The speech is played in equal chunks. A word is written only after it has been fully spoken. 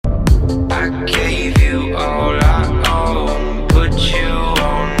I gave you all I own, put you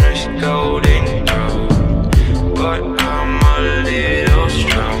on this golden throne, but I'm a little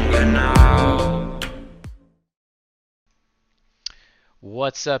stronger now.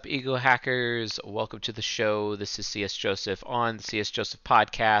 What's up, Ego Hackers? Welcome to the show. This is CS Joseph on the CS Joseph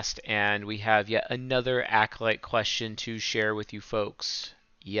podcast, and we have yet another Acolyte question to share with you folks.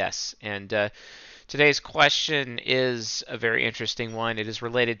 Yes, and today's question is a very interesting one. It is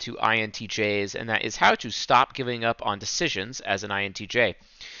related to INTJs, and that is how to stop giving up on decisions as an INTJ.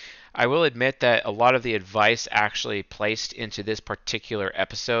 I will admit that a lot of the advice actually placed into this particular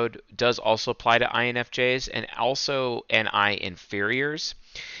episode does also apply to INFJs and also NI inferiors.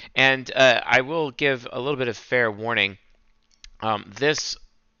 And I will give a little bit of fair warning. This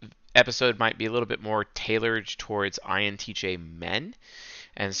episode might be a little bit more tailored towards INTJ men,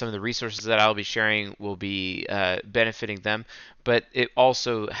 and some of the resources that I'll be sharing will be benefiting them, but it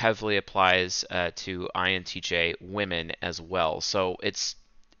also heavily applies to INTJ women as well. So it's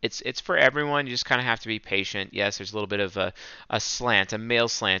for everyone. You just kind of have to be patient. Yes, there's a little bit of a slant, a male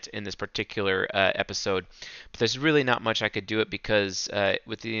slant in this particular episode, but there's really not much I could do it because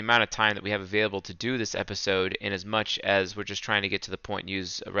with the amount of time that we have available to do this episode, and as much as we're just trying to get to the point and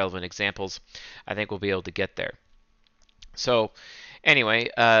use relevant examples, I think we'll be able to get there. So anyway,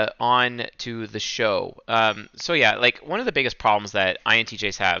 on to the show. So yeah, like one of the biggest problems that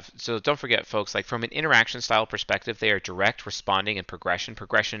INTJs have, so don't forget folks, like from an interaction style perspective, they are direct, responding, and progression.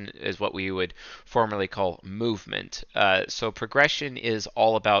 Progression is what we would formerly call movement. So progression is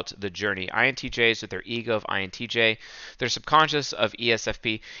all about the journey. INTJs with their ego of INTJ, their subconscious of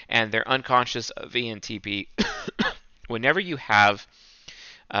ESFP, and their unconscious of ENTP. Whenever you have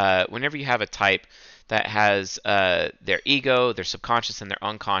a type that has their ego, their subconscious, and their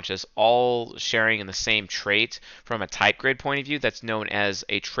unconscious all sharing in the same trait from a type grid point of view, that's known as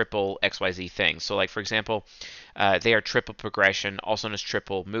a triple XYZ thing. So like, for example, they are triple progression, also known as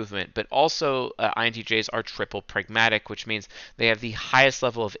triple movement, but also INTJs are triple pragmatic, which means they have the highest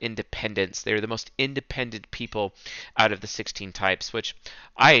level of independence. They're the most independent people out of the 16 types, which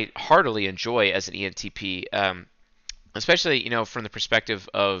I heartily enjoy as an ENTP. Especially, from the perspective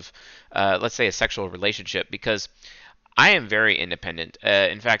of, let's say, a sexual relationship, because I am very independent.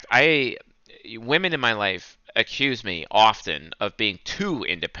 In fact, women in my life accuse me often of being too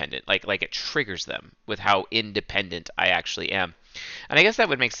independent, like it triggers them with how independent I actually am. And I guess that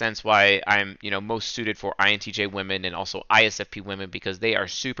would make sense why I'm, most suited for INTJ women and also ISFP women, because they are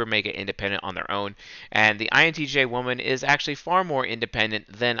super mega independent on their own. And the INTJ woman is actually far more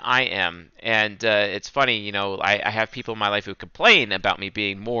independent than I am. And it's funny, I have people in my life who complain about me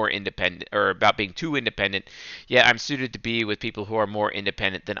being more independent or about being too independent. Yet I'm suited to be with people who are more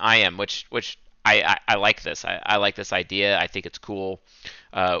independent than I am, which I like this. I like this idea. I think it's cool.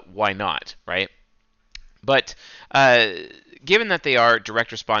 Why not, right? But given that they are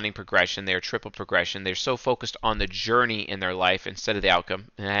direct responding progression, they are triple progression, they're so focused on the journey in their life instead of the outcome,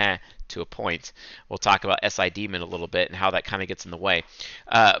 to a point. We'll talk about SI Demon a little bit and how that kind of gets in the way.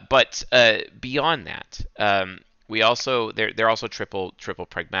 But beyond that, they're also triple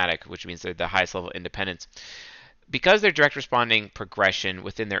pragmatic, which means they're the highest level of independence. Because they're direct responding progression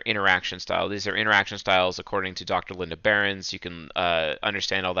within their interaction style, these are interaction styles according to Dr. Linda Behrens. You can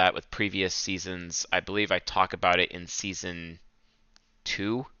understand all that with previous seasons. I believe I talk about it in season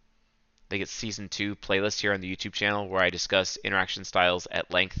 2. I think it's season 2 playlist here on the YouTube channel where I discuss interaction styles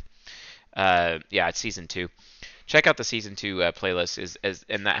at length. It's season 2. Check out the season 2 playlist,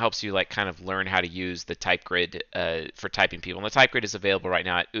 and that helps you kind of learn how to use the type grid for typing people. And the type grid is available right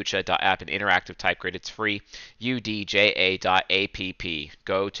now at ucha.app, an interactive type grid. It's free, udja.app.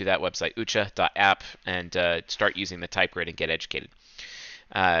 Go to that website, ucha.app, and start using the type grid and get educated.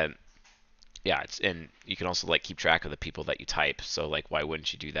 And you can also keep track of the people that you type. So why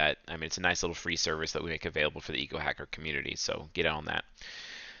wouldn't you do that? I mean, it's a nice little free service that we make available for the Ego Hacker community. So get on that.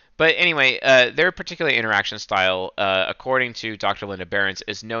 But anyway, their particular interaction style, according to Dr. Linda Behrens,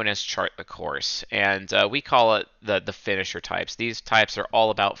 is known as chart the course, and we call it the finisher types. These types are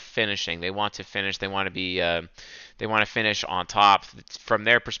all about finishing. They want to finish. They want to finish on top. From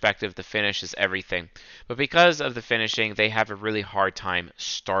their perspective, the finish is everything. But because of the finishing, they have a really hard time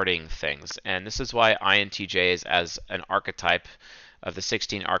starting things, and this is why INTJs, as an archetype of the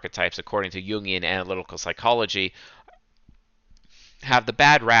 16 archetypes, according to Jungian analytical psychology, have the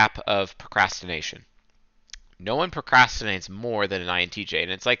bad rap of procrastination. No one procrastinates more than an INTJ,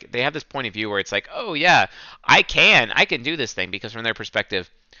 and it's like they have this point of view where it's like, oh yeah, I can do this thing, because from their perspective,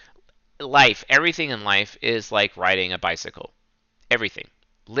 everything in life is like riding a bicycle. Everything.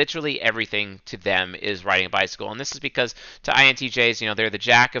 Literally everything to them is riding a bicycle. And this is because to INTJs, they're the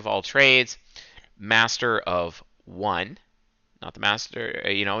jack of all trades, master of one, not the master,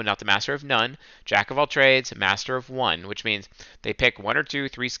 not the master of none, jack of all trades, master of one, which means they pick one or two,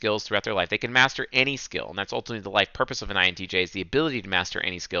 three skills throughout their life. They can master any skill, and that's ultimately the life purpose of an INTJ, is the ability to master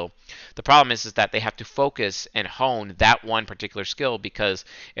any skill. The problem is that they have to focus and hone that one particular skill, because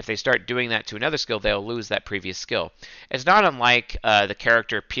if they start doing that to another skill, they'll lose that previous skill. It's not unlike the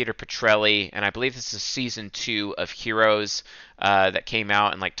character Peter Petrelli, and I believe this is season 2 of Heroes, that came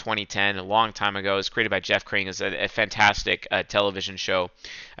out in like 2010, a long time ago. It was created by Jeff Kring. It's a fantastic television show.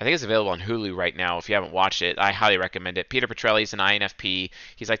 I think it's available on Hulu right now. If you haven't watched it, I highly recommend it. Peter Petrelli is an INFP.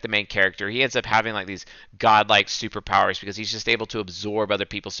 He's like the main character. He ends up having like these godlike superpowers because he's just able to absorb other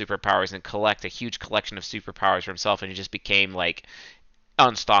people's superpowers and collect a huge collection of superpowers for himself, and he just became like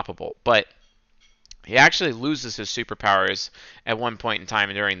unstoppable. But he actually loses his superpowers at one point in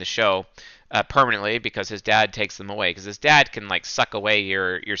time during the show, permanently, because his dad takes them away. Because his dad can like suck away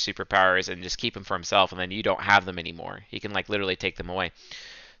your superpowers and just keep them for himself, and then you don't have them anymore. He can like literally take them away.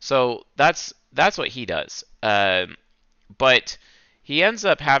 So that's what he does. But he ends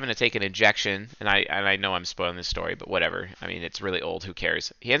up having to take an injection, and I know I'm spoiling this story, but whatever. I mean, it's really old. Who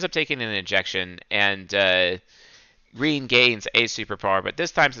cares? He ends up taking an injection and regains a superpower, but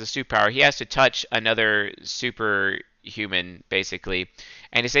this time it's a superpower. He has to touch another superhuman, basically,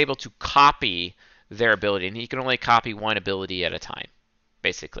 and is able to copy their ability, and he can only copy one ability at a time,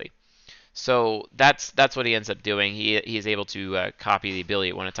 basically. So that's what he ends up doing. He is able to copy the ability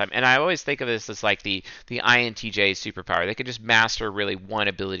at one at a time. And I always think of this as like the INTJ superpower. They can just master really one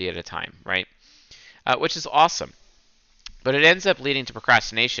ability at a time, right? Which is awesome. But it ends up leading to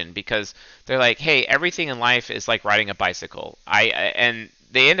procrastination, because they're like, hey, everything in life is like riding a bicycle. And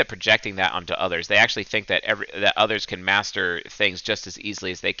they end up projecting that onto others. They actually think that that others can master things just as easily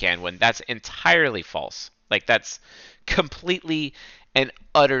as they can, when that's entirely false. Like, that's completely and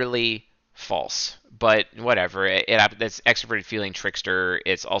utterly false. But whatever. That's extroverted feeling trickster.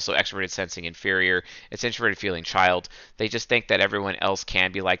 It's also extroverted sensing inferior. It's introverted feeling child. They just think that everyone else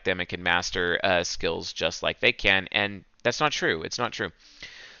can be like them and can master skills just like they can, and that's not true. It's not true.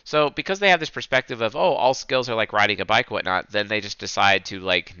 So because they have this perspective of, oh, all skills are like riding a bike, whatnot, then they just decide to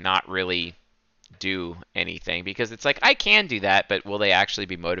like not really do anything, because it's like, I can do that, but will they actually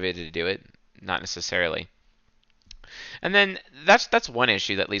be motivated to do it? Not necessarily. And then that's one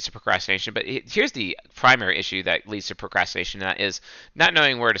issue that leads to procrastination. But here's the primary issue that leads to procrastination, and that is not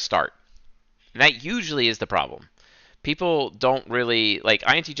knowing where to start. And that usually is the problem. People don't really, like,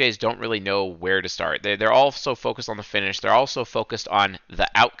 INTJs don't really know where to start. They're all so focused on the finish. They're also focused on the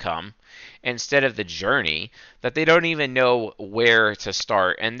outcome instead of the journey, that they don't even know where to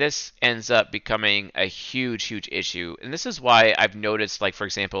start. And this ends up becoming a huge, huge issue. And this is why I've noticed, like, for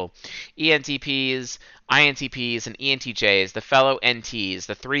example, ENTPs, INTPs, and ENTJs, the fellow NTs,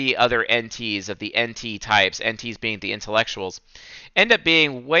 the three other NTs of the NT types, NTs being the intellectuals, end up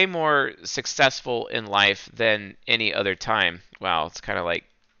being way more successful in life than any other time. Wow, it's kind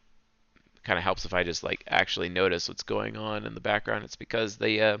of helps if I just like actually notice what's going on in the background. It's because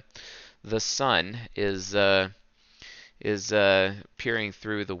the sun is peering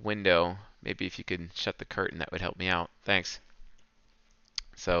through the window. Maybe if you could shut the curtain, that would help me out. Thanks.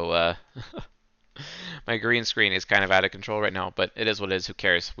 So my green screen is kind of out of control right now, but it is what it is. Who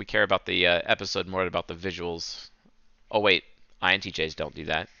cares? We care about the episode more than about the visuals. Oh wait, INTJs don't do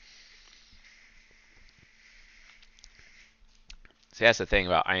that. See, that's the thing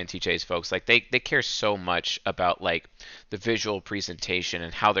about INTJs, folks. Like, they care so much about, like, the visual presentation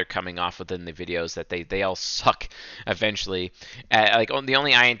and how they're coming off within the videos, that they all suck eventually. Like, the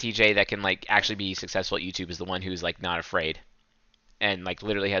only INTJ that can, like, actually be successful at YouTube is the one who's, like, not afraid. And, like,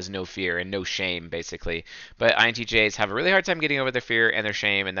 literally has no fear and no shame, basically. But INTJs have a really hard time getting over their fear and their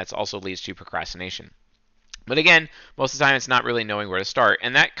shame, and that also leads to procrastination. But again, most of the time it's not really knowing where to start.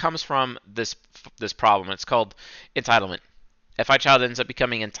 And that comes from this problem. It's called entitlement. If a child ends up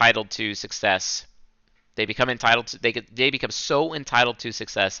becoming entitled to success, they become so entitled to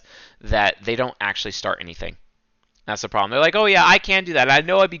success that they don't actually start anything. That's the problem. They're like, oh yeah, I can do that. I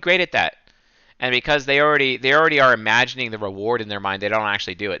know I'd be great at that. And because they already are imagining the reward in their mind, they don't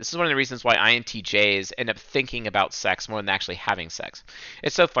actually do it. This is one of the reasons why INTJs end up thinking about sex more than actually having sex.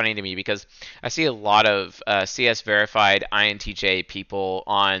 It's so funny to me because I see a lot of CS verified INTJ people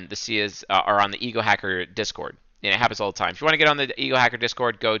on the CS or on the Ego Hacker Discord. and it happens all the time. If you want to get on the Ego Hacker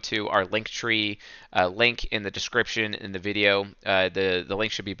Discord, go to our link tree, link in the description in the video. The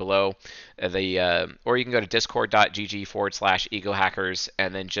link should be below. Or you can go to discord.gg/Ego Hackers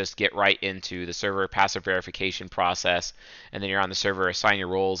and then just get right into the server passive verification process. And then you're on the server, assign your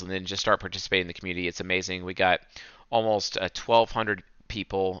roles, and then just start participating in the community. It's amazing. We got almost 1,200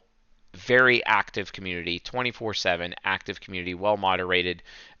 people. Very active community, 24/7 active community, well moderated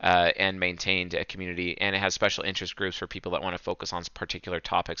and maintained community, and it has special interest groups for people that want to focus on particular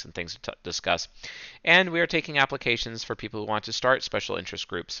topics and things to discuss. And we are taking applications for people who want to start special interest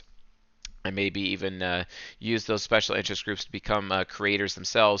groups and maybe even use those special interest groups to become creators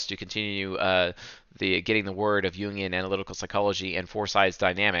themselves to continue getting the word of Jungian analytical psychology and four-sides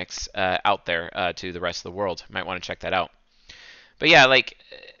dynamics out there to the rest of the world. You might want to check that out. But yeah, like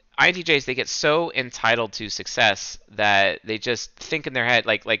INTJs, they get so entitled to success that they just think in their head,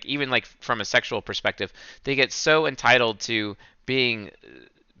 like even like from a sexual perspective, they get so entitled to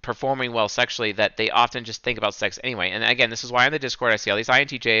performing well sexually that they often just think about sex anyway. And again, this is why on the Discord I see all these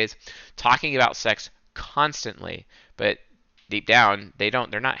INTJs talking about sex constantly, but deep down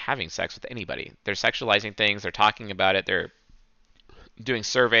they're not having sex with anybody. They're sexualizing things, they're talking about it, they're doing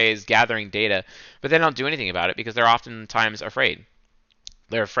surveys, gathering data, but they don't do anything about it because they're oftentimes afraid.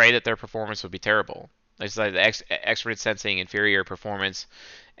 They're afraid that their performance would be terrible. It's like the extroverted sensing inferior performance,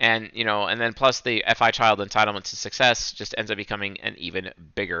 and then plus the FI child entitlement to success just ends up becoming an even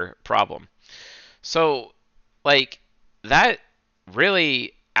bigger problem. So, like, that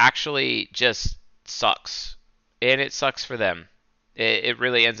really actually just sucks, and it sucks for them. It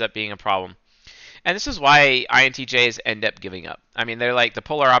really ends up being a problem. And this is why INTJs end up giving up. I mean, they're like the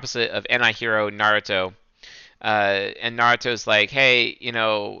polar opposite of anti-hero Naruto. And Naruto's like, hey,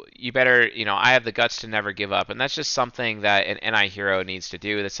 you better, I have the guts to never give up. And that's just something that an anti-hero needs to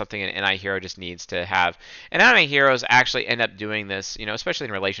do. That's something an anti-hero just needs to have. And anti-heroes actually end up doing this, especially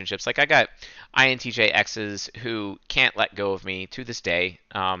in relationships. Like I got INTJ exes who can't let go of me to this day.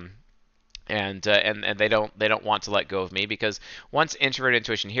 And they don't want to let go of me because once introvert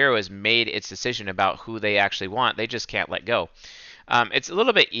intuition hero has made its decision about who they actually want, they just can't let go. It's a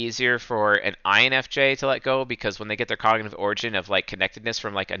little bit easier for an INFJ to let go because when they get their cognitive origin of like connectedness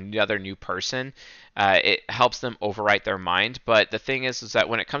from like another new person, it helps them overwrite their mind. But the thing is that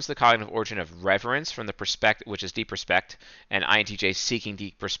when it comes to the cognitive origin of reverence from the perspective, which is deep respect, and INTJ seeking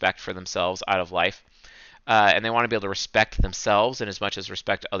deep respect for themselves out of life, and they want to be able to respect themselves and as much as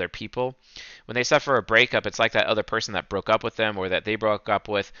respect other people. When they suffer a breakup, it's like that other person that broke up with them or that they broke up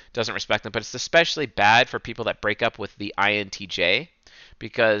with doesn't respect them. But it's especially bad for people that break up with the INTJ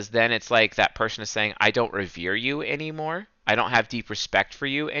because then it's like that person is saying, I don't revere you anymore. I don't have deep respect for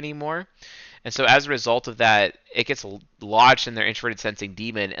you anymore. And so as a result of that, it gets lodged in their introverted sensing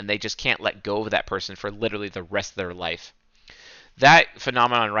demon and they just can't let go of that person for literally the rest of their life. That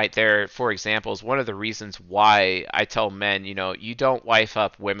phenomenon right there, for example, is one of the reasons why I tell men, you don't wife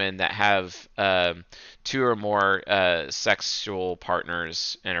up women that have 2 or more sexual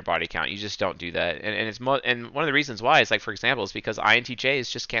partners in her body count. You just don't do that. And one of the reasons why is like, for example, is because INTJs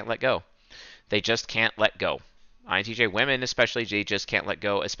just can't let go. They just can't let go. INTJ women especially, they just can't let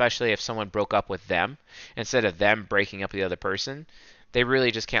go, especially if someone broke up with them instead of them breaking up with the other person. They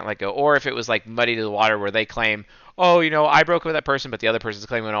really just can't let go. Or if it was like muddy to the water where they claim, oh, I broke up with that person, but the other person's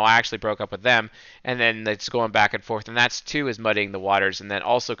claiming, oh, I actually broke up with them. And then it's going back and forth. And that's too is muddying the waters. And that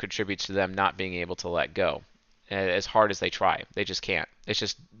also contributes to them not being able to let go as hard as they try. They just can't. It's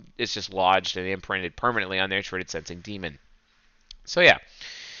just lodged and imprinted permanently on their introverted sensing demon. So yeah.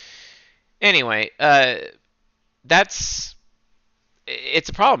 Anyway, it's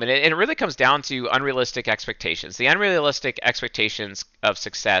a problem, and it really comes down to unrealistic expectations. The unrealistic expectations of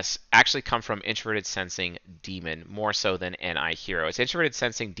success actually come from introverted sensing demon more so than NI hero. It's introverted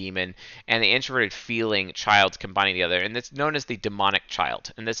sensing demon and the introverted feeling child combining together, and it's known as the demonic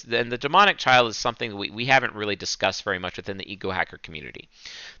child. And the demonic child is something we haven't really discussed very much within the ego hacker community.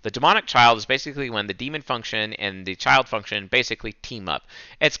 The demonic child is basically when the demon function and the child function basically team up.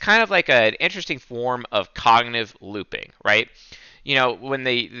 It's kind of like an interesting form of cognitive looping, right? When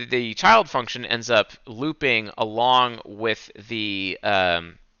the child function ends up looping along with the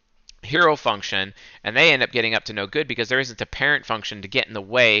hero function, and they end up getting up to no good because there isn't a parent function to get in the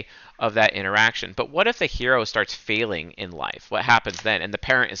way of that interaction. But what if the hero starts failing in life? What happens then? And the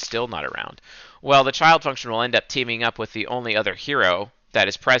parent is still not around. Well, the child function will end up teaming up with the only other hero that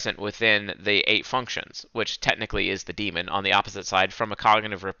is present within the 8 functions, which technically is the demon on the opposite side from a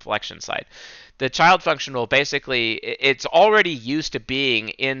cognitive reflection side. The child function will basically, it's already used to being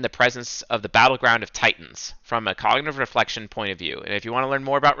in the presence of the battleground of titans from a cognitive reflection point of view. And if you want to learn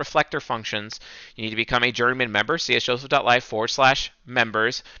more about reflector functions, you need to become a journeyman member,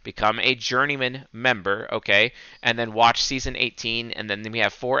 csjoseph.life/members, become a journeyman member, okay? And then watch season 18, and then we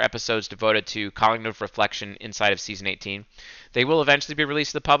have 4 episodes devoted to cognitive reflection inside of season 18. They will eventually be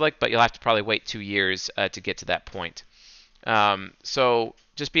released to the public, but you'll have to probably wait 2 years to get to that point. So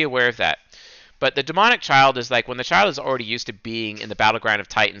just be aware of that. But the demonic child is like when the child is already used to being in the battleground of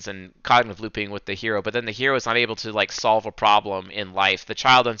titans and cognitive looping with the hero, but then the hero is not able to like solve a problem in life. The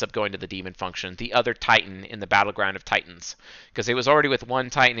child ends up going to the demon function, the other titan in the battleground of titans, because it was already with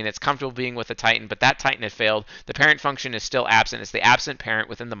one titan and it's comfortable being with a titan, but that titan had failed. The parent function is still absent. It's the absent parent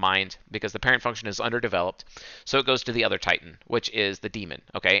within the mind because the parent function is underdeveloped. So it goes to the other titan, which is the demon.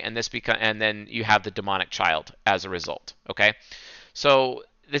 Okay, and then you have the demonic child as a result. Okay, so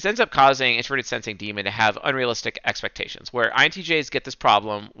this ends up causing introverted sensing demon to have unrealistic expectations, where INTJs get this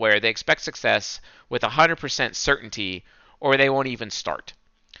problem where they expect success with 100% certainty, or they won't even start.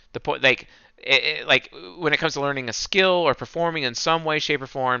 The point, like when it comes to learning a skill or performing in some way, shape, or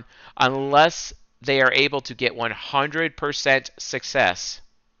form, unless they are able to get 100% success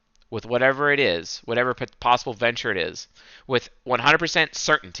with whatever it is, whatever possible venture it is, with 100%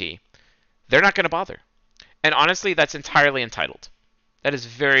 certainty, they're not going to bother. And honestly, that's entirely entitled. That is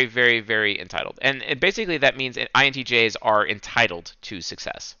very, very, very entitled. And basically that means INTJs are entitled to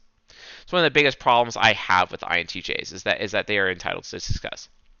success. It's one of the biggest problems I have with INTJs is that they are entitled to success.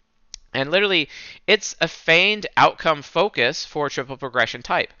 And literally, it's a feigned outcome focus for a triple progression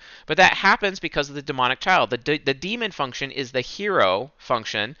type. But that happens because of the demonic child. The demon function is the hero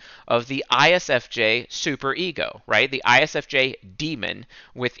function of the ISFJ superego, right? The ISFJ demon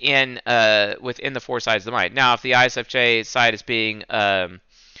within the 4 sides of the mind. Now, if the ISFJ side is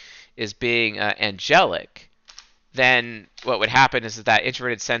being angelic, then what would happen is that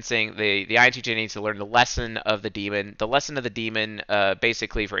introverted sensing, the INTJ needs to learn the lesson of the demon. The lesson of the demon,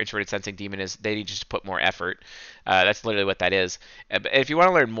 basically for introverted sensing demon, is they need just to put more effort. That's literally what that is. If you want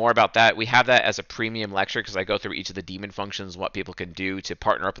to learn more about that, we have that as a premium lecture because I go through each of the demon functions, what people can do to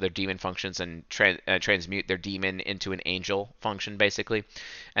partner up with their demon functions and transmute their demon into an angel function, basically.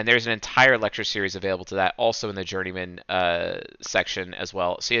 And there's an entire lecture series available to that, also in the Journeyman section as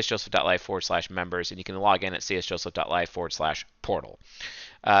well, csjoseph.life/members, and you can log in at csjoseph.life/portal.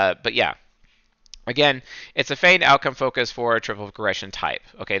 But yeah. Again, it's a feigned outcome focus for a triple progression type.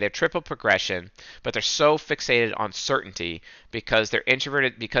 Okay, they're triple progression, but they're so fixated on certainty because they're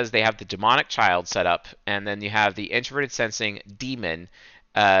introverted, because they have the demonic child set up, and then you have the introverted sensing demon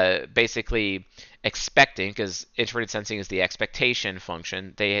basically expecting, because introverted sensing is the expectation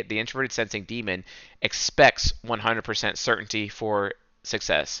function. The introverted sensing demon expects 100% certainty for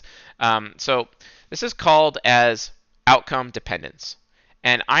success. So this is called as outcome dependence.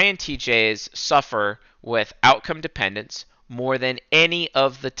 And INTJs suffer with outcome dependence more than any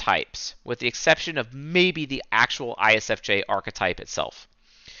of the types, with the exception of maybe the actual ISFJ archetype itself.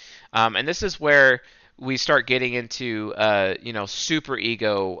 And this is where we start getting into,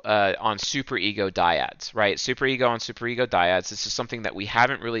 superego on superego dyads, right? Superego on superego dyads. This is something that we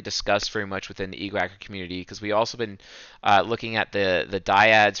haven't really discussed very much within the ego hacker community because we also been looking at the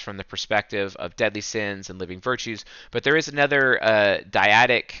dyads from the perspective of deadly sins and living virtues. But there is another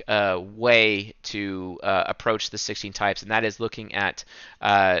dyadic way to approach the 16 types, and that is looking at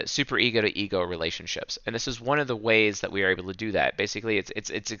superego to ego relationships. And this is one of the ways that we are able to do that. Basically,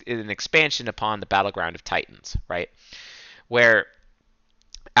 it's an expansion upon the battleground of titans, right? Where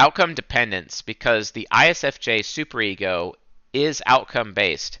outcome dependence, because the ISFJ superego is outcome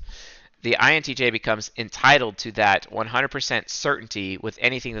based, the INTJ becomes entitled to that 100% certainty with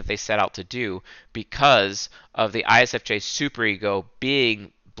anything that they set out to do because of the ISFJ superego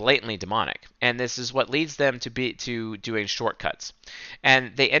being blatantly demonic. And this is what leads them to doing shortcuts.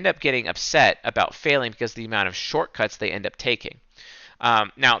 And they end up getting upset about failing because of the amount of shortcuts they end up taking.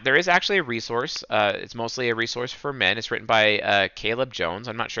 Now, there is actually a resource. It's mostly a resource for men. It's written by Caleb Jones.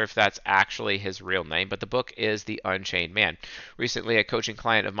 I'm not sure if that's actually his real name, but the book is The Unchained Man. Recently, a coaching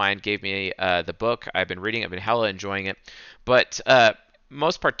client of mine gave me the book. I've been reading it. I've been hella enjoying it. But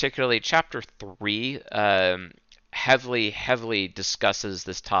most particularly, Chapter 3 heavily discusses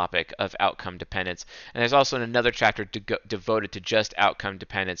this topic of outcome dependence, and there's also another chapter devoted to just outcome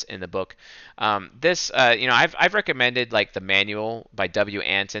dependence in the book. I've recommended like the manual by W.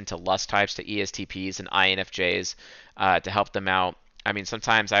 Anton to lust types, to ESTPs and INFJs to help them out. I mean,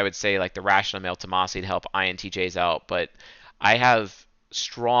 sometimes I would say like the Rational Male Tomasi to help INTJs out, but I have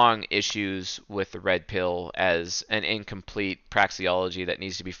strong issues with the red pill as an incomplete praxeology that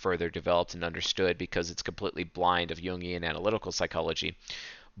needs to be further developed and understood because it's completely blind of Jungian analytical psychology.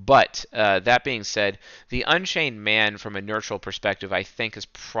 But that being said, The Unchained Man, from a neutral perspective, I think is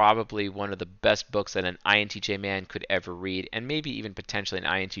probably one of the best books that an INTJ man could ever read, and maybe even potentially an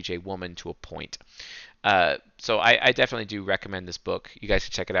INTJ woman to a point. So I definitely do recommend this book. You guys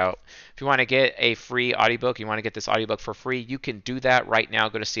should check it out. If you want to get a free audiobook, you want to get this audiobook for free, you can do that right now.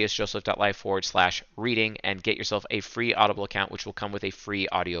 Go to csjoseph.life/reading and get yourself a free Audible account, which will come with a free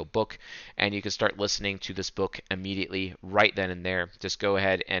audiobook. And you can start listening to this book immediately, right then and there. Just go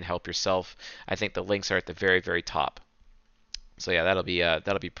ahead and help yourself. I think the links are at the very, very top. So yeah, that'll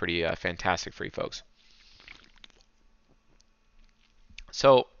be pretty fantastic for you folks.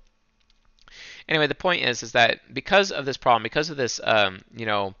 So anyway, the point is that because of this problem, because of this,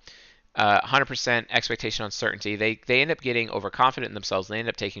 100% expectation on certainty, they end up getting overconfident in themselves. And they end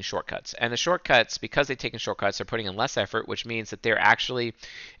up taking shortcuts. And the shortcuts, because they've taken shortcuts, they're putting in less effort, which means that they're actually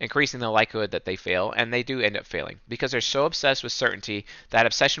increasing the likelihood that they fail. And they do end up failing because they're so obsessed with certainty. That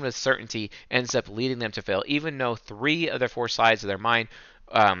obsession with certainty ends up leading them to fail, even though 3 of their 4 sides of their mind,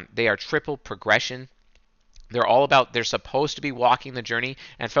 they are triple progression. They're supposed to be walking the journey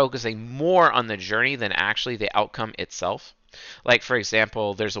and focusing more on the journey than actually the outcome itself. Like, for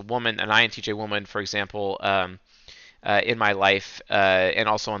example, there's a woman, an INTJ woman, for example, in my life and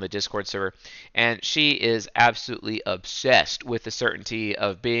also on the Discord server, and she is absolutely obsessed with the certainty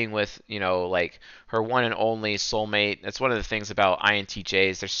of being with, like her one and only soulmate. That's one of the things about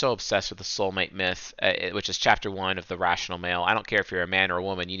INTJs. They're so obsessed with the soulmate myth, which is chapter 1 of The Rational Male. I don't care if you're a man or a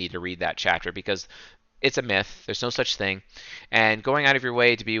woman, you need to read that chapter because it's a myth. There's no such thing. And going out of your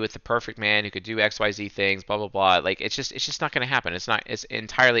way to be with the perfect man who could do XYZ things, blah, blah, blah, like it's just not going to happen. It's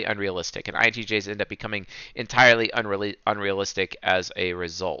entirely unrealistic. And INTJs end up becoming entirely unrealistic as a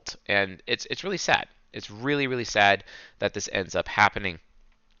result. And it's really sad. It's really, really sad that this ends up happening.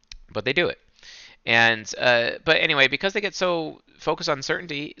 But they do it. And but anyway, because they get so focused on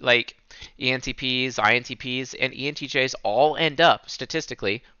certainty, like ENTPs, INTPs, and ENTJs all end up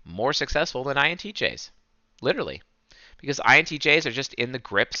statistically more successful than INTJs. Literally. Because INTJs are just in the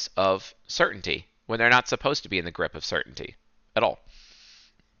grips of certainty when they're not supposed to be in the grip of certainty at all.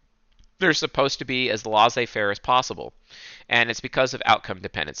 They're supposed to be as laissez-faire as possible. And it's because of outcome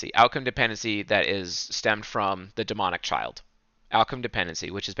dependency. Outcome dependency that is stemmed from the demonic child. Outcome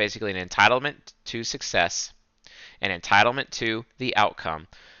dependency, which is basically an entitlement to success, an entitlement to the outcome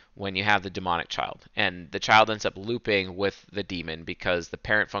when you have the demonic child. And the child ends up looping with the demon because the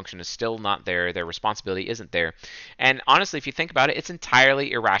parent function is still not there, their responsibility isn't there. And honestly, if you think about it, it's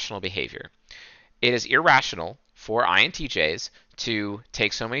entirely irrational behavior. It is irrational for INTJs to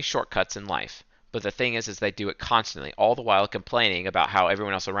take so many shortcuts in life. But the thing is they do it constantly, all the while complaining about how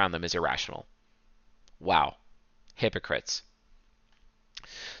everyone else around them is irrational. Wow. Hypocrites.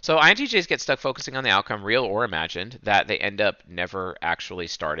 So INTJs get stuck focusing on the outcome, real or imagined, that they end up never actually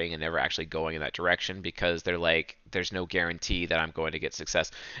starting and never actually going in that direction because they're like, there's no guarantee that I'm going to get success.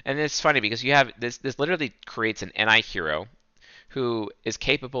 And it's funny because you have this literally creates an NI hero who is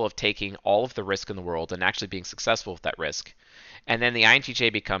capable of taking all of the risk in the world and actually being successful with that risk. And then the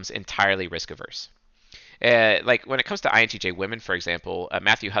INTJ becomes entirely risk averse. Like when it comes to INTJ women, for example,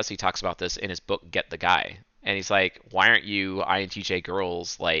 Matthew Hussey talks about this in his book, Get the Guy. And he's like, why aren't you INTJ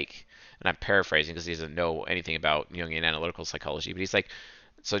girls like, and I'm paraphrasing because he doesn't know anything about Jungian analytical psychology, but he's like,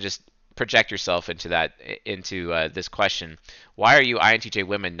 so just project yourself into this question. Why are you INTJ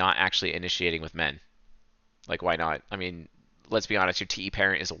women not actually initiating with men? Like, why not? I mean, let's be honest, your TE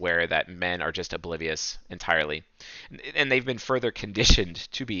parent is aware that men are just oblivious entirely. And they've been further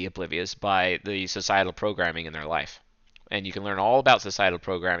conditioned to be oblivious by the societal programming in their life. And you can learn all about societal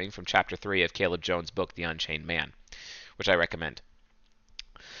programming from Chapter 3 of Caleb Jones' book, The Unchained Man, which I recommend.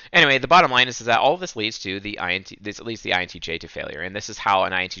 Anyway, the bottom line is that all of this leads to the INTJ to failure. And this is how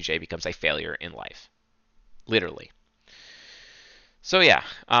an INTJ becomes a failure in life. Literally. So yeah,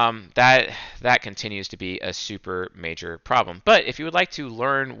 that continues to be a super major problem. But if you would like to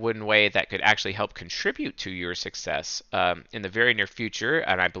learn one way that could actually help contribute to your success in the very near future,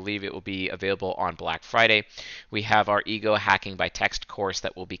 and I believe it will be available on Black Friday, we have our Ego Hacking by Text course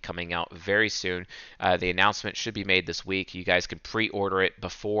that will be coming out very soon. The announcement should be made this week. You guys can pre-order it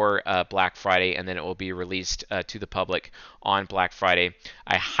before Black Friday, and then it will be released to the public on Black Friday.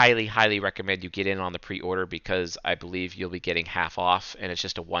 I highly, highly recommend you get in on the pre-order because I believe you'll be getting half off off, and it's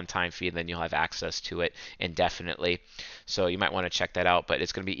just a one-time fee, and then you'll have access to it indefinitely. So you might want to check that out. But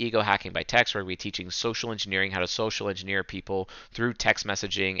it's going to be Ego Hacking by Text. We're going to be teaching social engineering, how to social engineer people through text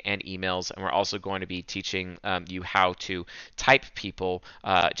messaging and emails, and we're also going to be teaching you how to type people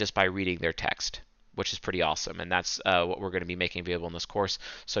just by reading their text, which is pretty awesome. And that's what we're going to be making available in this course.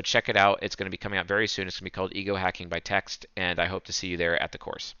 So check it out. It's going to be coming out very soon. It's going to be called Ego Hacking by Text, and I hope to see you there at the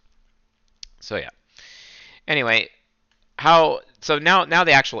course. So yeah. Anyway, so now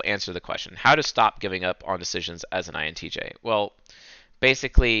the actual answer to the question, how to stop giving up on decisions as an INTJ. Well,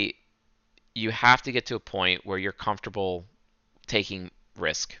 basically, you have to get to a point where you're comfortable taking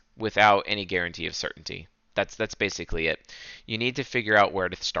risk without any guarantee of certainty. That's basically it. You need to figure out where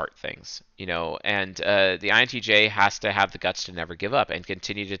to start things, and the INTJ has to have the guts to never give up and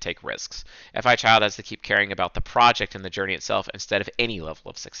continue to take risks. FI child has to keep caring about the project and the journey itself instead of any level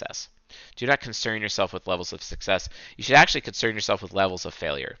of success. Do not concern yourself with levels of success. You should actually concern yourself with levels of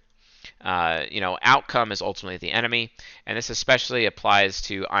failure. Outcome is ultimately the enemy, and this especially applies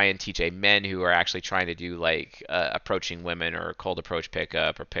to INTJ men who are actually trying to do like approaching women or cold approach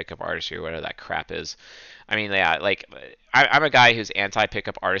pickup or pickup artistry or whatever that crap is. I mean, yeah, like I'm a guy who's anti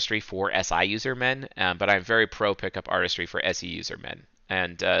pickup artistry for SI user men, but I'm very pro pickup artistry for SE user men.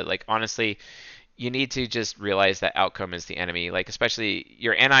 And like honestly, you need to just realize that outcome is the enemy. Like especially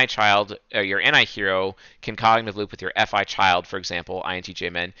your NI child, or your NI hero can cognitive loop with your FI child, for example,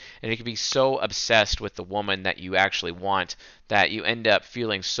 INTJ men, and you can be so obsessed with the woman that you actually want that you end up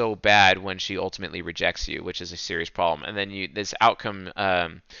feeling so bad when she ultimately rejects you, which is a serious problem. And then this outcome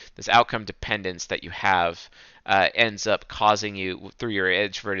dependence that you have ends up causing you through your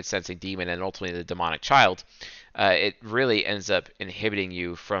introverted sensing demon and ultimately the demonic child. It really ends up inhibiting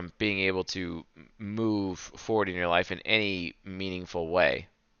you from being able to move forward in your life in any meaningful way,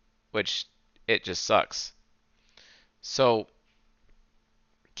 which it just sucks. So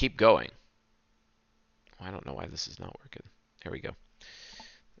keep going. I don't know why this is not working. There we go.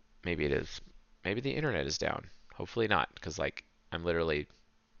 Maybe it is. Maybe the internet is down. Hopefully not, because like I'm literally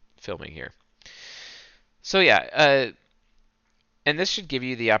filming here. So yeah, and this should give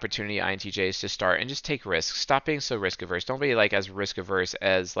you the opportunity, INTJs, to start and just take risks. Stop being so risk averse. Don't be like as risk averse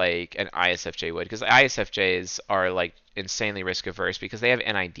as like an ISFJ would, because ISFJs are like insanely risk averse because they have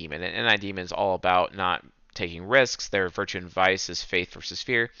NI demon, and NI demon is all about not taking risks. Their virtue and vice is faith versus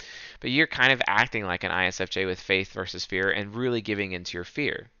fear, but you're kind of acting like an ISFJ with faith versus fear and really giving into your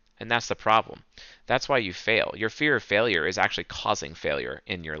fear. And that's the problem. That's why you fail. Your fear of failure is actually causing failure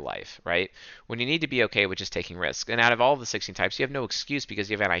in your life, right? When you need to be okay with just taking risks. And out of all the 16 types, you have no excuse because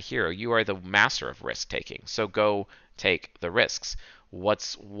you have anti-hero. You are the master of risk taking. So go take the risks.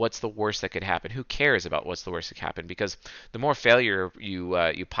 What's the worst that could happen? Who cares about what's the worst that could happen? Because the more failure you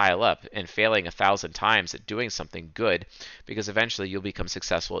pile up, and failing 1,000 times at doing something good, because eventually you'll become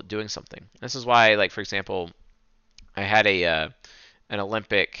successful at doing something. This is why, like for example, I had an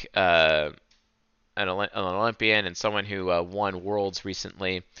Olympian and someone who won worlds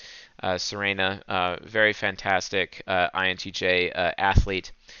recently, Serena, very fantastic INTJ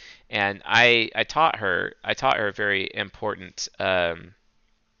athlete, and I taught her a very important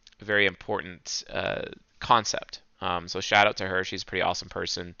concept. So shout out to her. She's a pretty awesome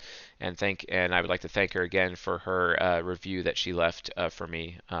person, and I would like to thank her again for her review that she left for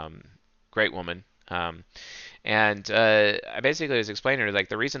me. Great woman. And I basically was explaining to her, like,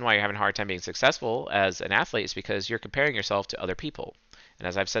 the reason why you're having a hard time being successful as an athlete is because you're comparing yourself to other people. And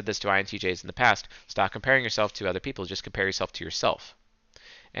as I've said this to INTJs in the past, stop comparing yourself to other people. Just compare yourself to yourself.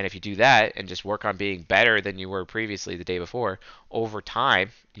 And if you do that and just work on being better than you were previously the day before, over time,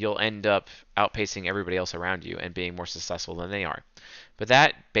 you'll end up outpacing everybody else around you and being more successful than they are. But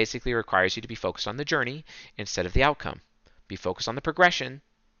that basically requires you to be focused on the journey instead of the outcome. Be focused on the progression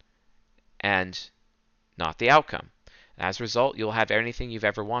and not the outcome. As a result, you'll have anything you've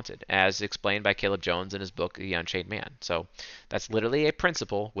ever wanted, as explained by Caleb Jones in his book, The Unchained Man. So that's literally a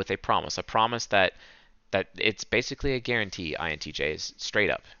principle with a promise that it's basically a guarantee, INTJs,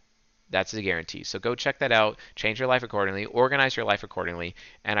 straight up. That's a guarantee. So go check that out, change your life accordingly, organize your life accordingly,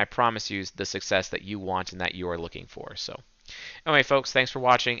 and I promise you the success that you want and that you are looking for. So anyway, folks, thanks for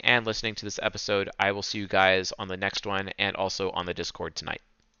watching and listening to this episode. I will see you guys on the next one and also on the Discord tonight.